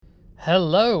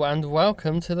Hello and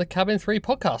welcome to the Cabin 3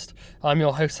 podcast. I'm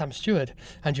your host Sam Stewart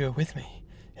and you're with me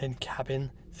in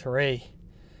Cabin 3.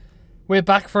 We're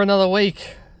back for another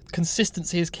week.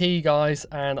 Consistency is key, guys,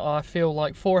 and I feel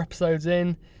like 4 episodes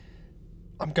in,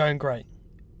 I'm going great.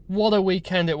 What a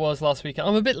weekend it was last weekend.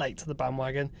 I'm a bit late to the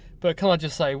bandwagon, but can I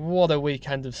just say what a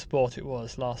weekend of sport it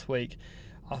was last week.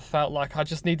 I felt like I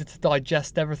just needed to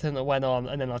digest everything that went on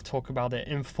and then I'd talk about it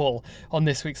in full on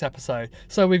this week's episode.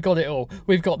 So we've got it all.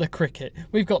 We've got the cricket,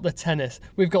 we've got the tennis,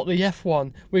 we've got the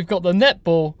F1, we've got the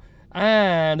netball,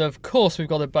 and of course we've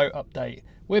got a boat update.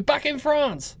 We're back in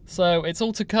France, so it's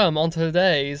all to come on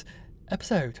today's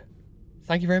episode.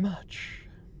 Thank you very much.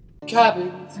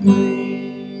 Cabin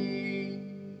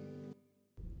 3.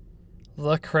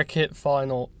 The cricket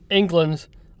final. England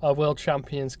are world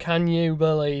champions. Can you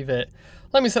believe it?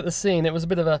 Let me set the scene. It was a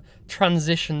bit of a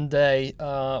transition day.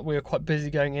 We were quite busy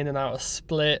going in and out of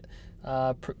split,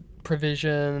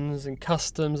 provisions and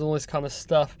customs, all this kind of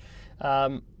stuff.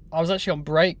 I was actually on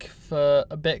break for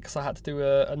a bit because I had to do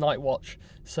a night watch.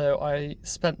 So I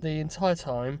spent the entire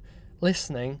time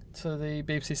listening to the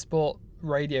BBC Sport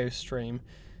radio stream.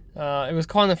 It was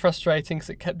kind of frustrating because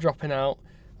it kept dropping out.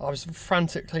 I was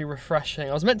frantically refreshing.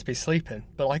 I was meant to be sleeping,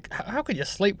 but like, how could you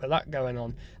sleep with that going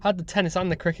on? I had the tennis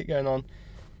and the cricket going on,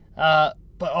 but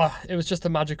it was just a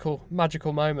magical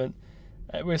moment.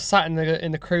 We were sat in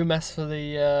the crew mess for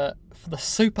the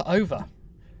Super Over.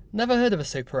 Never heard of a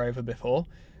Super Over before.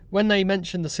 When they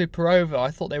mentioned the Super Over,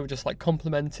 I thought they were just like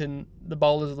complimenting the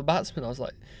bowlers or the batsmen. I was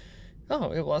like, oh,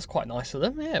 well, that's quite nice of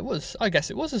them. Yeah, it was. I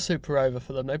guess it was a Super Over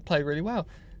for them. They played really well.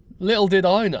 Little did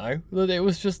I know that it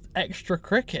was just extra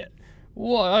cricket.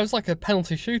 What? I was like a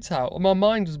penalty shootout. My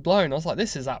mind was blown. I was like,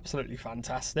 this is absolutely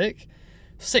fantastic.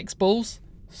 6 balls,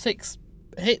 6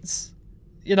 hits.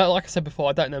 You know, like I said before,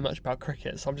 I don't know much about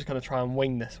cricket, so I'm just going to try and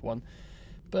wing this one.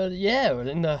 But yeah,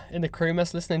 in the crew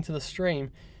mess, listening to the stream.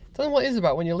 Don't know what it is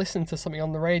about when you're listening to something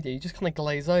on the radio, you just kind of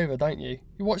glaze over, don't you?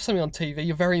 You watch something on TV,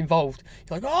 you're very involved.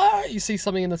 You're like, oh, you see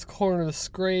something in this corner of the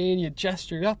screen, you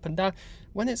gesture up and down.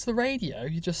 When it's the radio,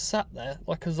 you just sat there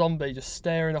like a zombie, just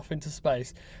staring off into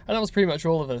space. And that was pretty much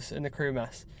all of us in the crew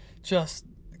mess. Just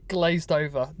glazed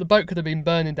over. The boat could have been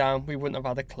burning down, we wouldn't have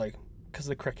had a clue, because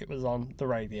the cricket was on the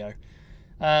radio.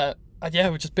 And yeah,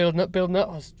 we're just building up.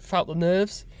 I felt the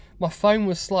nerves. My phone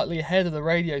was slightly ahead of the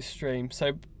radio stream,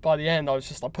 so by the end I was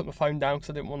just, I put my phone down because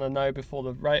I didn't want to know before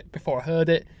I heard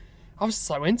it. I was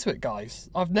so into it, guys.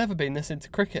 I've never been this into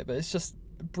cricket, but it's just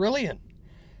brilliant.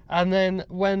 And then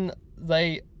when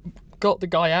they got the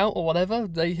guy out or whatever,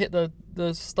 they hit the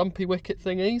stumpy wicket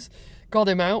thingies, got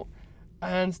him out,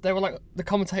 and they were like, the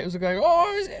commentators were going,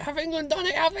 oh, have England done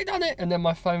it? Have they done it? And then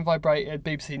my phone vibrated,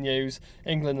 BBC News,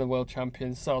 England are the world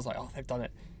champions. So I was like, oh, they've done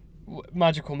it.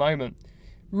 Magical moment.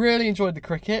 Really enjoyed the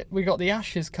cricket. We got the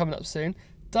Ashes coming up soon.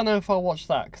 Don't know if I'll watch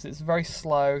that because it's very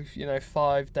slow,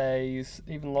 5 days,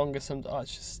 even longer. It's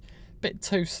just a bit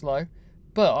too slow.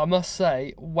 But I must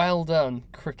say, well done,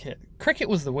 cricket. Cricket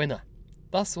was the winner.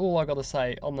 That's all I got to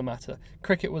say on the matter.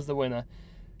 Cricket was the winner.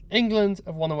 England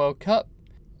have won a World Cup.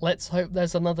 Let's hope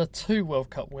there's another 2 World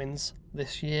Cup wins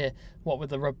this year. What with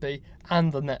the rugby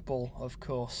and the netball, of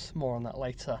course. More on that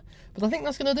later. But I think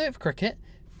that's going to do it for cricket.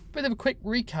 Bit of a quick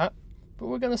recap, but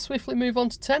we're going to swiftly move on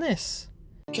to tennis.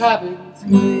 Cabin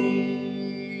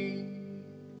 3.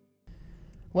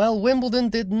 Well, Wimbledon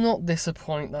did not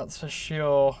disappoint, that's for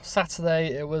sure.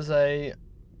 Saturday, it was a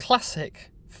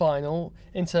classic final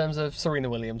in terms of Serena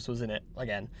Williams was in it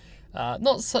again.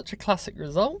 Not such a classic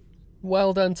result.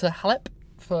 Well done to Halep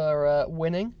for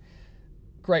winning.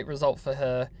 Great result for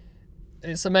her.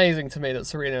 It's amazing to me that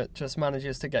Serena just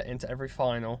manages to get into every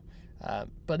final.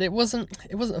 But it wasn't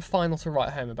a final to write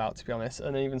home about, to be honest.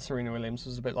 And even Serena Williams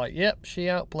was a bit like, yep, she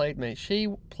outplayed me. She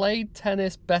played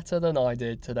tennis better than I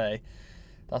did today.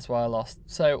 That's why I lost.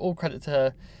 So all credit to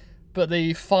her. But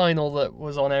the final that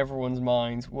was on everyone's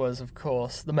mind was, of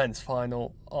course, the men's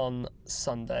final on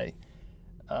Sunday.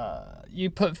 You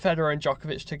put Federer and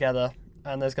Djokovic together,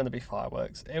 and there's going to be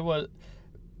fireworks. It was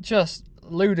just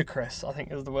ludicrous, I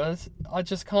think is the word. I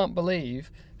just can't believe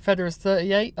Federer's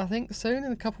 38, I think, soon,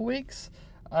 in a couple of weeks.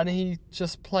 And he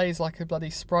just plays like a bloody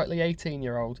sprightly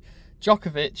 18-year-old.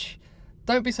 Djokovic,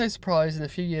 don't be so surprised in a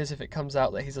few years if it comes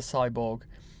out that he's a cyborg.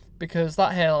 Because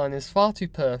that hairline is far too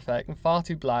perfect and far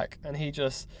too black, and he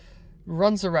just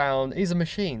runs around. He's a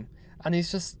machine. And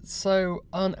he's just so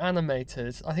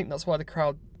unanimated. I think that's why the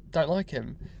crowd don't like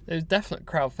him. The definite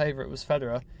crowd favourite was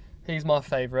Federer. He's my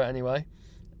favourite anyway.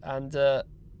 And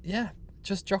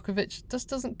just Djokovic just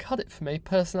doesn't cut it for me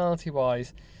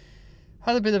personality-wise.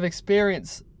 Had a bit of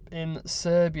experience in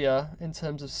Serbia in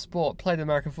terms of sport. Played an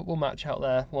American football match out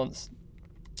there once.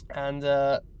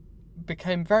 and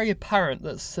became very apparent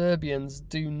that Serbians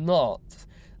do not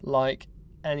like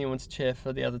anyone to cheer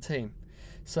for the other team.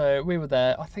 So we were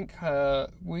there. I think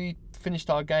we finished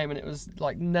our game and it was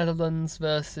like Netherlands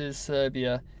versus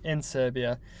Serbia in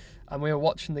Serbia, and we were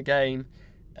watching the game.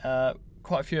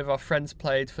 Quite a few of our friends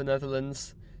played for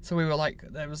Netherlands, so we were like,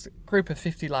 there was a group of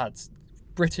 50 lads,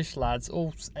 British lads,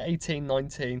 all 18,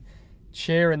 19,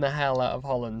 cheering the hell out of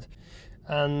Holland.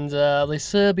 And the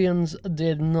Serbians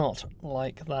did not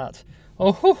like that.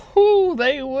 Oh,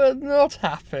 they were not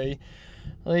happy.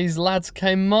 These lads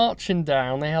came marching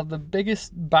down. They had the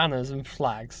biggest banners and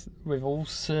flags with all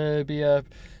Serbia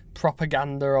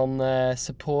propaganda on there,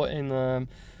 supporting them.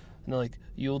 And they're like,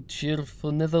 "You'll cheer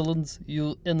for Netherlands,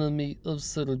 you enemy of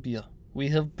Serbia. We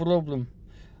have problem."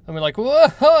 And we're like,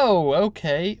 "Whoa,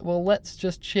 okay, well, let's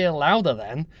just cheer louder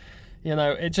then." You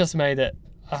know, it just made it.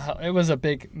 It was a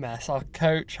big mess. Our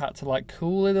coach had to like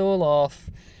cool it all off,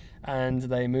 and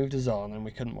they moved us on, and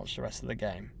we couldn't watch the rest of the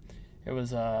game. It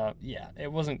was,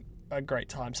 it wasn't a great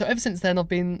time. So ever since then, I've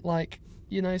been like,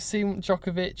 seeing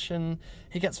Djokovic, and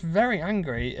he gets very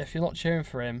angry if you're not cheering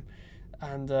for him,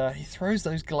 and he throws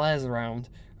those glares around,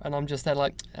 and I'm just there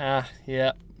like,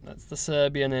 yeah, that's the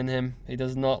Serbian in him. He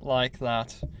does not like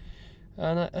that.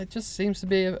 And it just seems to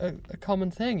be a common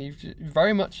thing. You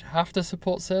very much have to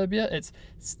support Serbia. It's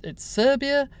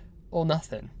Serbia or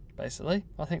nothing, basically.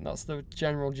 I think that's the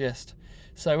general gist.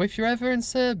 So if you're ever in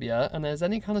Serbia and there's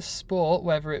any kind of sport,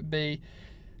 whether it be,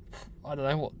 I don't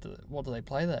know, what do they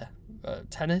play there?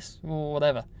 Tennis or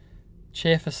whatever.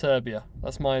 Cheer for Serbia.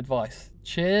 That's my advice.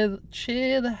 Cheer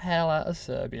the hell out of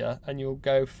Serbia and you'll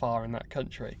go far in that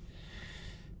country.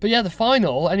 But yeah, the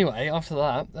final, anyway, after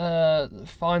that, the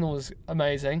final was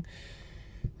amazing.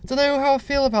 I don't know how I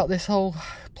feel about this whole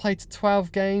play to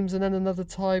 12 games and then another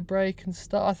tie break and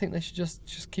stuff. I think they should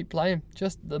just keep playing.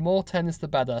 Just the more tennis, the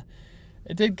better.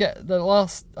 It did get the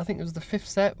last, I think it was the fifth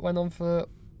set, went on for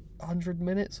 100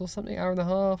 minutes or something, hour and a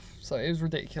half. So it was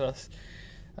ridiculous.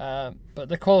 But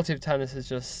the quality of tennis is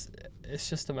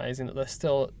just amazing that they're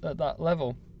still at that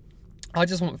level. I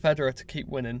just want Federer to keep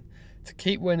winning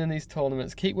these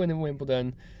tournaments, keep winning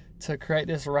Wimbledon, to create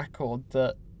this record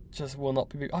that just will not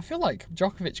be beat. I feel like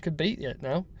Djokovic could beat it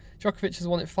now. Djokovic has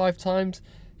won it 5 times,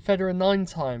 Federer 9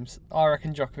 times. I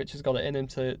reckon Djokovic has got it in him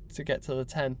to get to the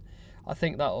 10. I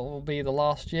think that will be the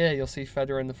last year you'll see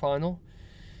Federer in the final.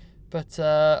 But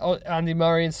Andy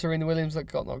Murray and Serena Williams that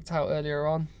got knocked out earlier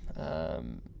on.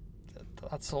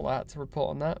 That's all I had to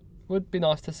report on that. Would be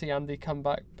nice to see Andy come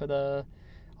back, but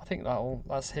I think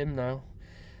that's him now.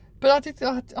 But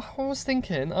I was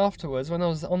thinking afterwards when I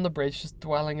was on the bridge, just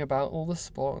dwelling about all the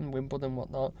sport and Wimbledon and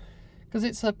whatnot, because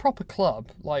it's a proper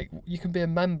club. Like, you can be a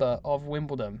member of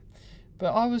Wimbledon,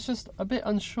 but I was just a bit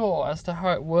unsure as to how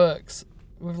it works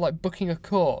with like booking a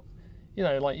court.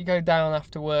 Like you go down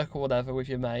after work or whatever with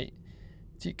your mate.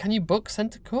 Can you book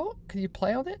centre court? Can you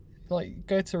play on it? Like,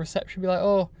 go to reception, and be like,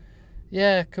 "Oh,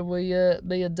 yeah, can we,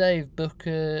 me and Dave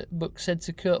book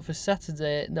centre court for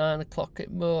Saturday at 9 o'clock in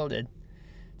the morning?"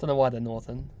 Don't know why they're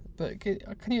northern, but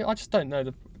can you? I just don't know.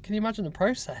 Can you imagine the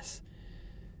process?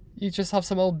 You just have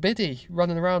some old biddy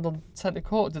running around on centre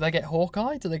court. Do they get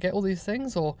Hawkeye? Do they get all these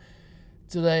things, or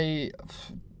can they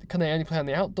only play on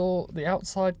the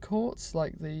outside courts?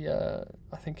 Like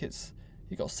I think it's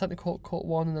you got centre court, court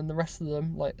 1, and then the rest of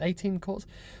them like 18 courts.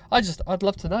 I'd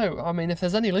love to know. I mean, if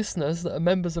there's any listeners that are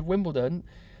members of Wimbledon,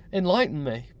 enlighten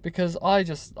me, because I'd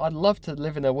love to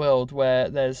live in a world where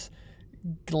there's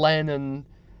Glenn and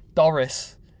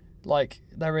Doris, like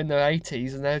they're in their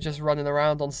 80s and they're just running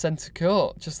around on centre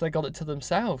court, just they got it to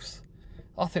themselves.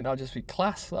 I think that'd just be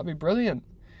class. That'd be brilliant.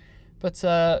 But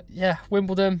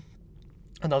Wimbledon,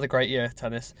 another great year of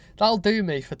tennis. That'll do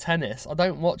me for tennis. I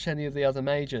don't watch any of the other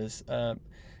majors.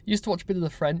 Used to watch a bit of the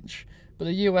French, but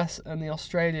the US and the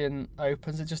Australian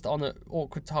Opens are just on at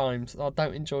awkward times. I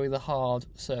don't enjoy the hard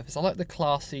surface. I like the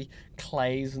classy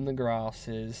clays and the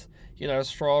grasses,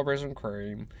 strawberries and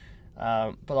cream.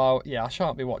 But I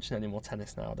shan't be watching any more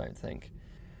tennis now, I don't think.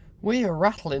 We are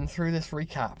rattling through this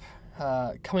recap.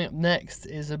 Coming up next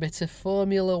is a bit of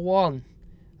Formula 1.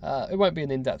 It won't be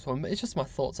an in-depth one, but it's just my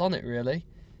thoughts on it, really.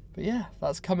 But yeah,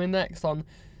 that's coming next on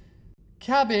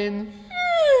Cabin.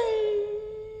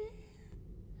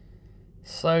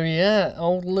 So yeah,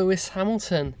 old Lewis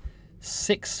Hamilton,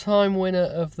 6-time winner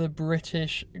of the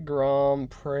British Grand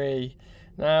Prix.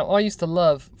 Now, I used to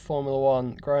love Formula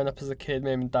 1 growing up as a kid.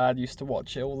 Me and Dad used to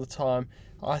watch it all the time.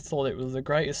 I thought it was the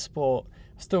greatest sport.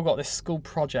 I've still got this school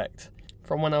project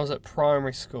from when I was at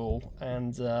primary school,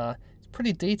 and it's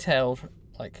pretty detailed,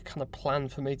 like kind of plan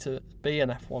for me to be an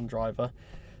F1 driver.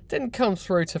 Didn't come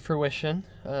through to fruition.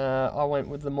 I went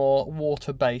with the more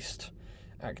water-based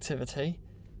activity,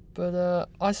 but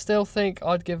I still think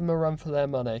I'd give them a run for their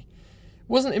money.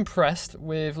 Wasn't impressed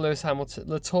with Lewis Hamilton,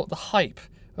 the hype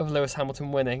of Lewis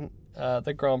Hamilton winning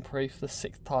the Grand Prix for the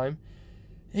 6th time.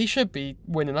 He should be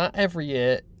winning that every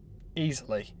year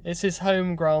easily. It's his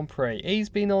home Grand Prix. He's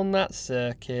been on that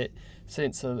circuit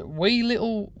since a wee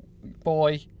little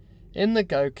boy in the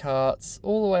go-karts,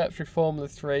 all the way up through Formula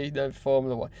 3, then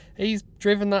Formula 1. He's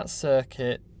driven that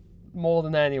circuit more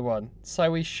than anyone,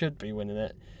 so he should be winning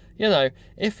it. You know,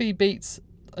 if he beats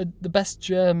the best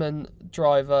German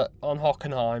driver on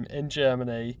Hockenheim in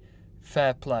Germany,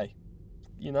 fair play.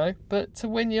 You know, but to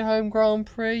win your home Grand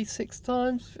Prix 6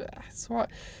 times, it's all right.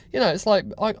 You know, it's like,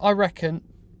 I reckon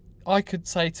I could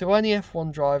say to any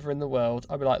F1 driver in the world,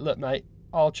 I'd be like, look, mate,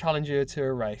 I'll challenge you to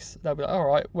a race. They'll be like, all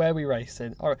right, where are we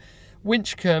racing? All right,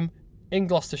 Winchcombe in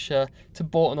Gloucestershire to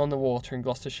Bourton-on-the-Water in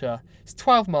Gloucestershire. It's a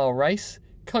 12-mile race,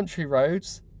 country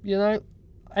roads, you know,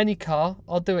 any car.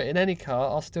 I'll do it in any car.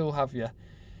 I'll still have you.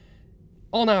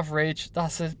 On average,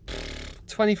 that's a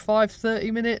 25,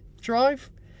 30-minute drive.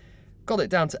 Got it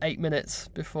down to 8 minutes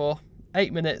before.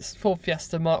 8 minutes, Ford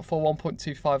Fiesta Mark 4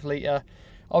 1.25 litre.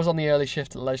 I was on the early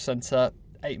shift at the Leisure Centre.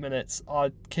 8 minutes,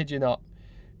 I kid you not.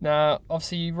 Now,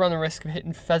 obviously, you run a risk of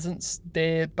hitting pheasants,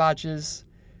 deer, badgers.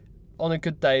 On a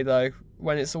good day, though,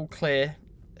 when it's all clear,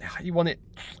 you want it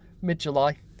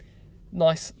mid-July.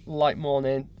 Nice, light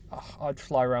morning. I'd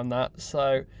fly around that.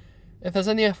 So, if there's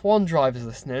any F1 drivers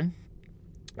listening,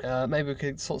 maybe we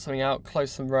could sort something out,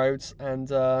 close some roads,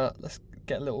 and let's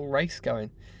get a little race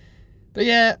going. But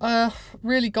yeah,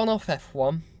 really gone off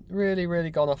F1.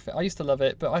 Really gone off it. I used to love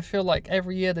it, but I feel like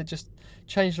every year they just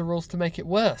change the rules to make it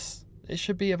worse. It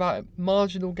should be about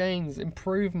marginal gains,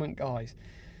 improvement, guys.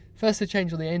 First they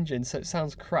change all the engines, so it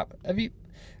sounds crap. Have you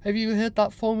heard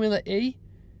that Formula E?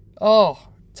 Oh,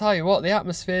 tell you what, the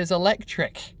atmosphere is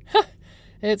electric.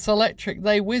 It's electric.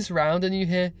 They whiz round and you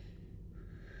hear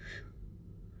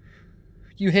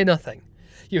nothing.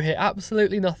 You hear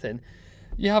absolutely nothing.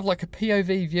 You have like a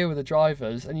POV view of the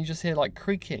drivers and you just hear like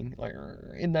creaking like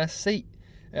in their seat.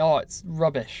 Oh, it's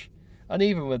rubbish. And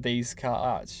even with these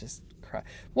cars, it's just crap.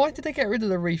 Why did they get rid of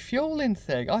the refueling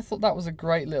thing? I thought that was a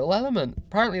great little element.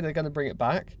 Apparently they're going to bring it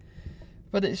back.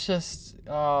 But it's just,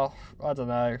 I don't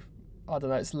know.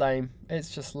 It's lame.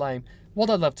 It's just lame. What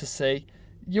I'd love to see,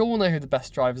 you all know who the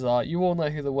best drivers are. You all know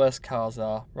who the worst cars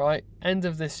are, right? End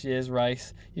of this year's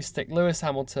race, you stick Lewis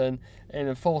Hamilton in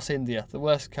a Force India, the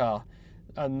worst car.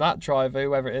 And that driver,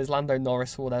 whoever it is, Lando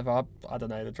Norris or whatever, I don't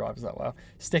know the drivers that well,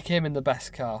 stick him in the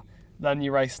best car. Then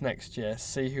you race next year,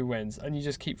 see who wins. And you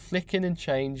just keep flicking and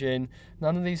changing.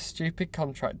 None of these stupid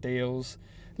contract deals.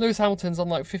 Lewis Hamilton's on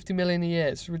like 50 million a year.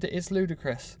 It's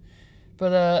ludicrous.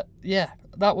 But yeah,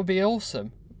 that would be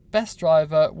awesome. Best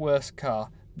driver, worst car.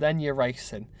 Then you're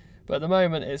racing. But at the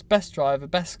moment, it's best driver,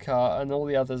 best car, and all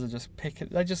the others are just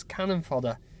they're just cannon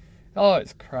fodder. Oh,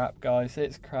 it's crap, guys.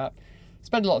 It's crap.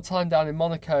 Spend a lot of time down in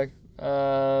Monaco,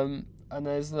 and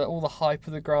there's all the hype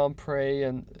of the Grand Prix,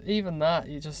 and even that,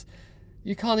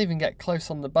 you can't even get close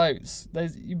on the boats.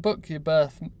 You book your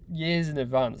berth years in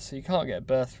advance, so you can't get a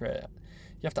berth for it.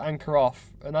 You have to anchor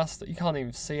off, and you can't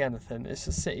even see anything. It's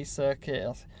a city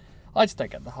circuit. I just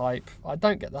don't get the hype. I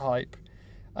don't get the hype,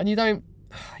 and you don't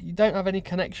have any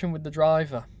connection with the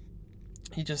driver.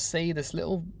 You just see this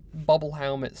little bobble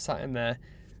helmet sat in there.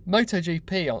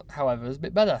 MotoGP, however, is a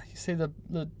bit better. You see the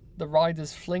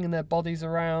riders flinging their bodies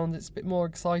around. It's a bit more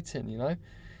exciting, you know.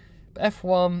 But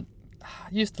F1,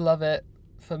 used to love it.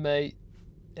 For me,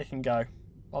 it can go.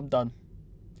 I'm done.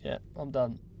 Yeah, I'm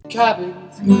done.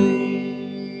 Cabin's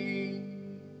clean.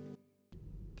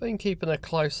 Been keeping a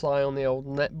close eye on the old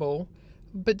netball.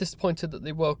 A bit disappointed that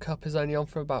the World Cup is only on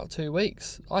for about 2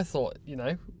 weeks. I thought,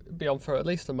 it'd be on for at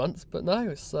least a month, but no,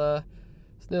 it's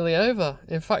nearly over.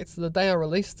 In fact, the day I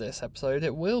release this episode,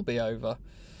 it will be over.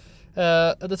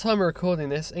 At the time of recording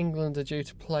this, England are due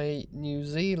to play New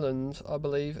Zealand, I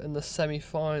believe, in the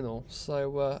semi-final.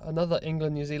 So another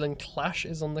England-New Zealand clash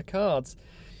is on the cards.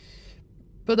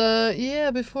 But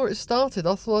yeah, before it started,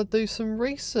 I thought I'd do some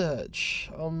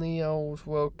research on the old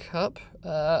World Cup.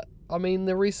 I mean,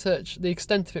 the research, the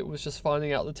extent of it was just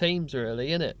finding out the teams, really,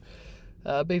 innit?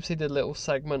 BBC did a little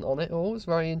segment on it all. It was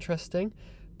very interesting.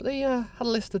 But they had a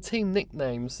list of team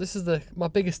nicknames. This is my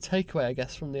biggest takeaway, I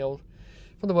guess, from the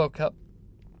World Cup.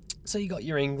 So you got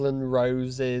your England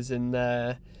Roses in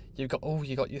there. You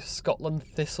got your Scotland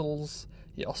Thistles,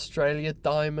 your Australia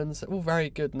Diamonds. All very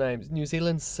good names. New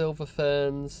Zealand Silver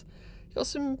Ferns. You got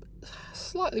some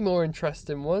slightly more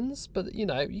interesting ones, but you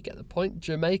get the point.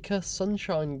 Jamaica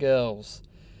Sunshine Girls.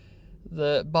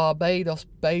 the Barbados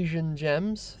Bajan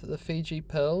Gems, the Fiji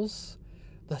Pearls,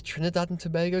 the Trinidad and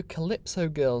Tobago Calypso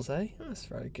Girls, eh? That's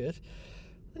very good.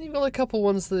 Then you've got a couple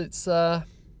ones that's not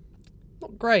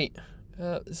great.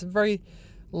 It's a very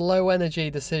low energy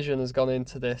decision has gone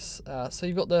into this. So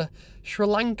you've got the Sri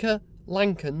Lanka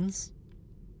Lankans,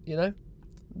 you know,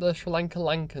 the Sri Lanka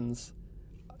Lankans.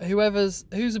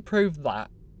 Who's approved that?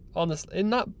 Honestly, in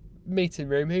that meeting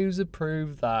room, who's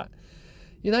approved that?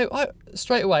 You know,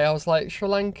 straight away I was like, Sri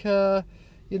Lanka,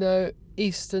 you know,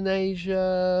 Eastern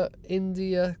Asia,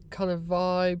 India kind of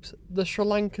vibes. The Sri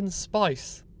Lankan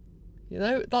Spice. You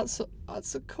know, that's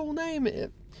a cool name.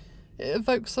 It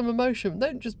evokes some emotion.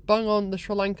 Don't just bung on the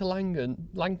Sri Lanka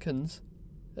Lankans.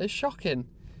 It's shocking.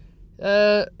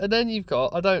 And then you've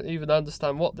got, I don't even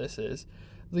understand what this is,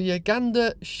 the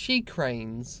Uganda she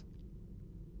cranes.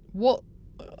 What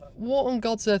on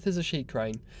God's earth is a she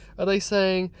crane? Are they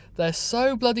saying they're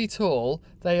so bloody tall,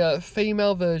 they are a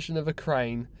female version of a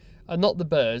crane? And not the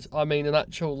bird, I mean an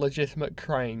actual legitimate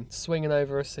crane swinging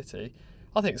over a city.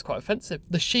 I think it's quite offensive.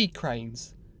 The she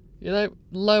cranes. You know,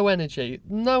 low energy.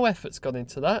 No effort's gone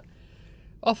into that.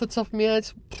 Off the top of my head,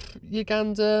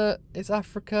 Uganda, it's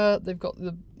Africa. They've got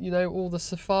the, you know, all the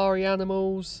safari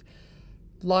animals,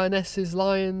 lionesses,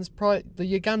 lions, pride, the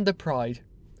Uganda Pride.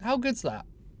 How good's that?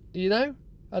 You know?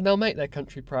 And they'll make their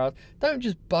country proud. Don't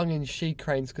just bung in she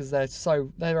cranes because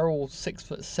they're all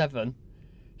 6'7".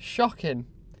 Shocking.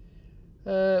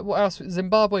 What else?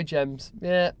 Zimbabwe gems.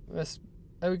 Yeah.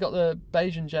 We got the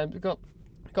Bajan gems. We've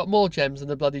got more gems than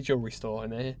the bloody jewellery store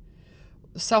in here.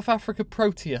 South Africa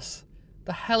Proteus.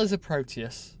 The hell is a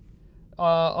Proteus?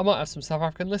 I might have some South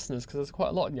African listeners because there's quite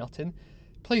a lot in yachting.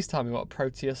 Please tell me what a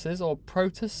Proteus is, or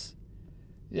Protus.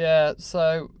 Yeah,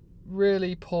 so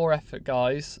really poor effort,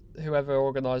 guys. Whoever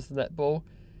organised the netball,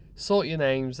 sort your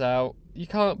names out. You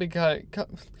can't be going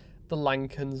the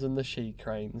Lankans and the she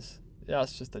cranes. Yeah,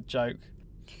 that's just a joke.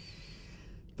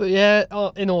 But yeah,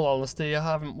 in all honesty, I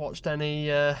haven't watched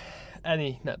any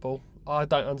netball. I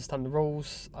don't understand the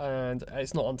rules, and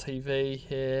it's not on TV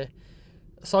here.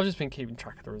 So I've just been keeping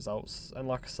track of the results. And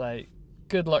like I say,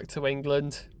 good luck to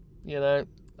England. You know,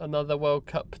 another World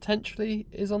Cup potentially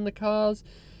is on the cards.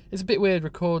 It's a bit weird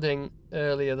recording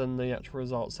earlier than the actual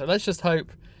results. So let's just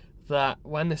hope that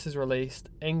when this is released,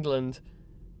 England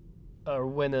are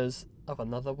winners of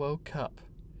another World Cup.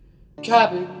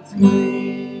 Cabin's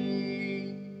clean.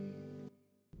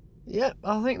 Yep,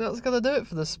 I think that's going to do it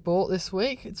for the sport this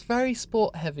week. It's very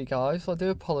sport heavy, guys. So I do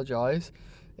apologise.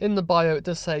 In the bio it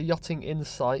does say Yachting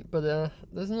Insight, but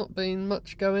there's not been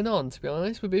much going on, to be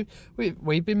honest. We've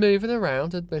been moving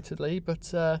around, admittedly,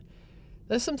 but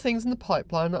there's some things in the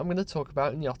pipeline that I'm going to talk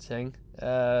about in yachting.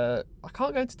 I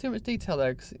can't go into too much detail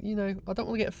there because, you know, I don't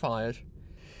want to get fired.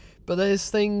 But there's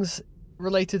things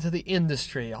related to the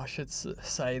industry, I should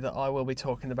say, that I will be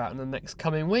talking about in the next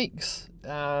coming weeks.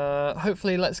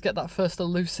 Hopefully, let's get that first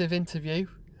elusive interview.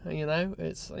 You know,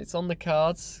 it's on the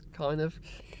cards, kind of.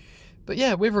 But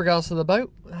yeah, with regards to the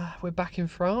boat, we're back in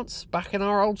France, back in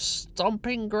our old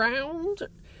stomping ground,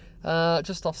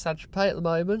 just off Saint-Tropez at the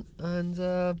moment,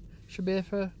 and should be here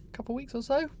for a couple of weeks or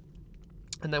so,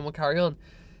 and then we'll carry on.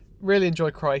 Really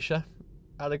enjoyed Croatia,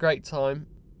 had a great time.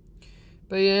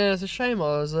 But yeah, it's a shame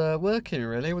I was working,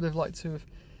 really. Would have liked to have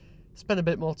spent a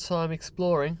bit more time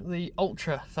exploring. The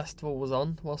Ultra Festival was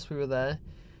on whilst we were there.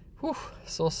 Whew,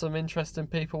 saw some interesting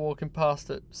people walking past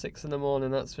at 6 in the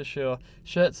morning, that's for sure.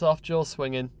 Shirts off, jaw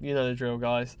swinging, you know the drill,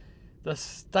 guys. The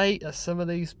state of some of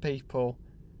these people,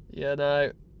 you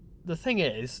know. The thing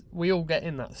is, we all get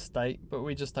in that state, but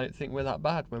we just don't think we're that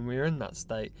bad when we're in that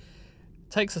state. It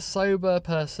takes a sober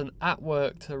person at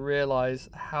work to realise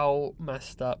how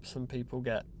messed up some people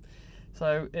get.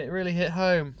 So it really hit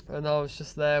home, and I was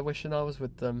just there wishing I was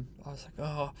with them. I was like,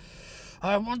 oh,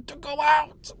 I want to go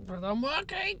out, but I'm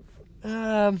working.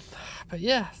 But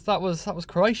yeah, that was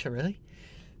Croatia, really.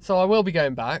 So I will be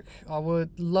going back. I would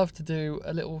love to do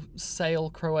a little sail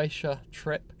Croatia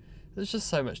trip. There's just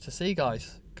so much to see,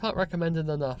 guys. Can't recommend it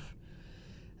enough.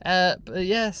 But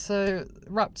yeah, so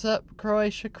wrapped up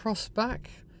Croatia, crossed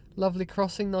back. Lovely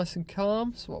crossing, nice and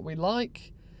calm. It's what we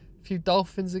like. A few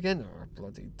dolphins again. Oh,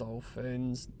 bloody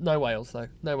dolphins. No whales, though.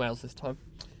 No whales this time.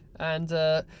 And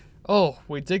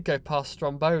we did go past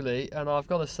Stromboli, and I've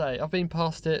got to say, I've been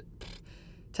past it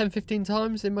 10-15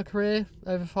 times in my career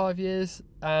over 5 years,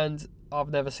 and I've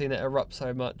never seen it erupt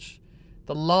so much.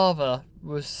 The lava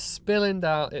was spilling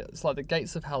down. It's like the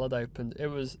gates of hell had opened. It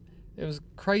was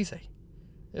crazy.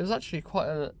 It was actually quite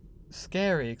a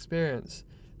scary experience.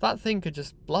 That thing could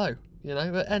just blow, you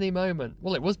know, at any moment.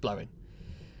 Well, it was blowing.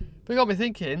 But it got me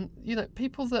thinking, you know,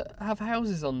 people that have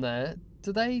houses on there,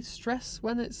 do they stress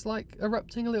when it's like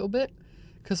erupting a little bit?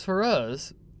 Because for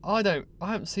us, I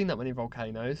haven't seen that many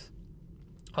volcanoes.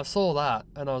 I saw that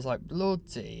and I was like,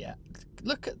 bloody,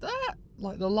 look at that!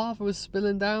 Like the lava was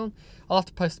spilling down. I'll have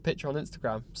to post a picture on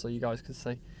Instagram so you guys can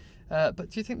see. But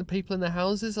do you think the people in their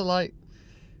houses are like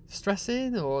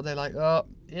stressing, or are they like, oh,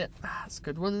 yeah, that's a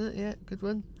good one, isn't it? Yeah, good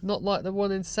one. Not like the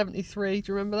one in '73.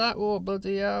 Do you remember that? Oh,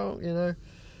 bloody hell, you know.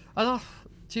 And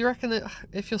do you reckon that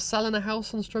if you're selling a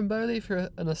house on Stromboli, if you're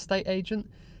an estate agent,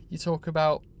 you talk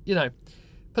about, you know,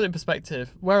 put it in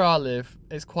perspective, where I live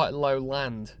is quite low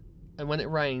land, and when it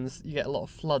rains, you get a lot of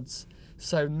floods.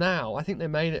 So now, I think they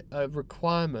made it a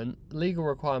requirement, legal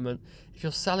requirement, if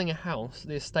you're selling a house,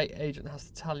 the estate agent has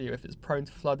to tell you if it's prone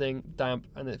to flooding, damp,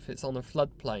 and if it's on a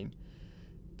floodplain.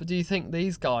 But do you think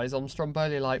these guys on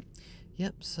Stromboli are like,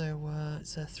 yep, so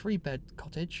it's a 3-bed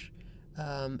cottage,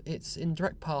 it's in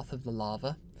direct path of the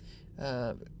lava,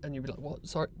 and you'd be like, what?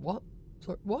 Sorry, what?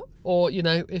 Sorry, what? Or, you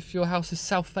know, if your house is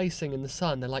south-facing in the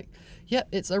sun, they're like, yep,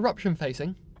 it's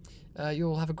eruption-facing.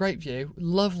 You'll have a great view,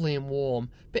 lovely and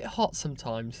warm, bit hot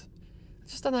sometimes. I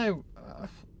just don't know.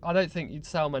 I don't think you'd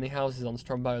sell many houses on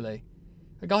Stromboli.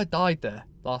 A guy died there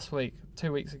last week,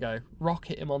 2 weeks ago. Rock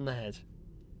hit him on the head.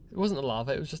 It wasn't a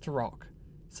lava, it was just a rock.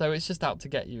 So it's just out to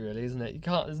get you, really, isn't it?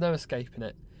 There's no escaping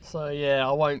it. So yeah,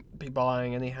 I won't be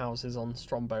buying any houses on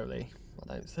Stromboli,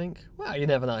 I don't think. Well, you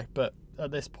never know, but at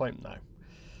this point, no.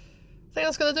 I think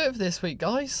that's going to do it for this week,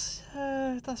 guys.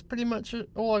 That's pretty much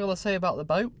all I got to say about the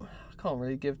boat. I can't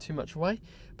really give too much away.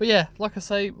 But yeah, like I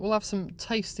say, we'll have some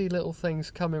tasty little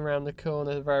things coming around the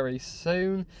corner very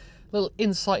soon. A little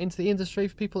insight into the industry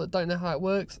for people that don't know how it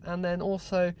works. And then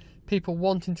also people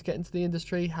wanting to get into the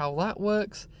industry, how that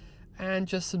works. And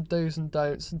just some do's and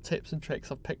don'ts and tips and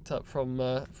tricks I've picked up from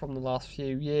the last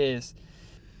few years.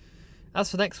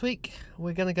 As for next week,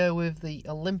 we're going to go with the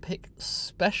Olympic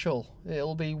special.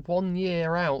 It'll be 1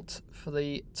 year out for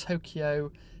the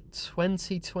Tokyo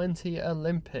 2020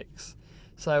 Olympics.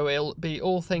 So it'll be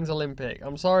all things Olympic.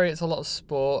 I'm sorry it's a lot of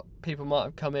sport. People might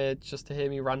have come here just to hear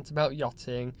me rant about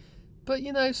yachting. But,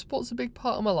 you know, sport's a big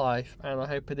part of my life, and I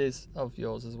hope it is of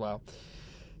yours as well.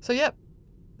 So, yeah,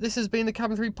 this has been the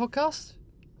Cabin 3 podcast.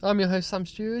 I'm your host, Sam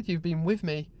Stewart. You've been with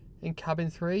me in Cabin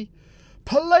 3.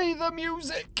 Play the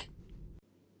music!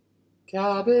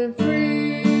 Cabin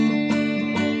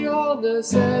 3 on the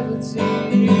 70s.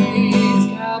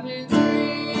 Cabin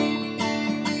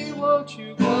 3, won't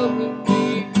you come with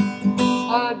me?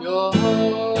 I'm your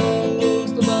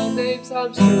host, my name's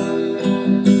Sam Stewart.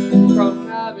 From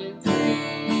Cabin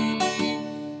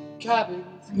 3, Cabin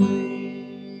 3.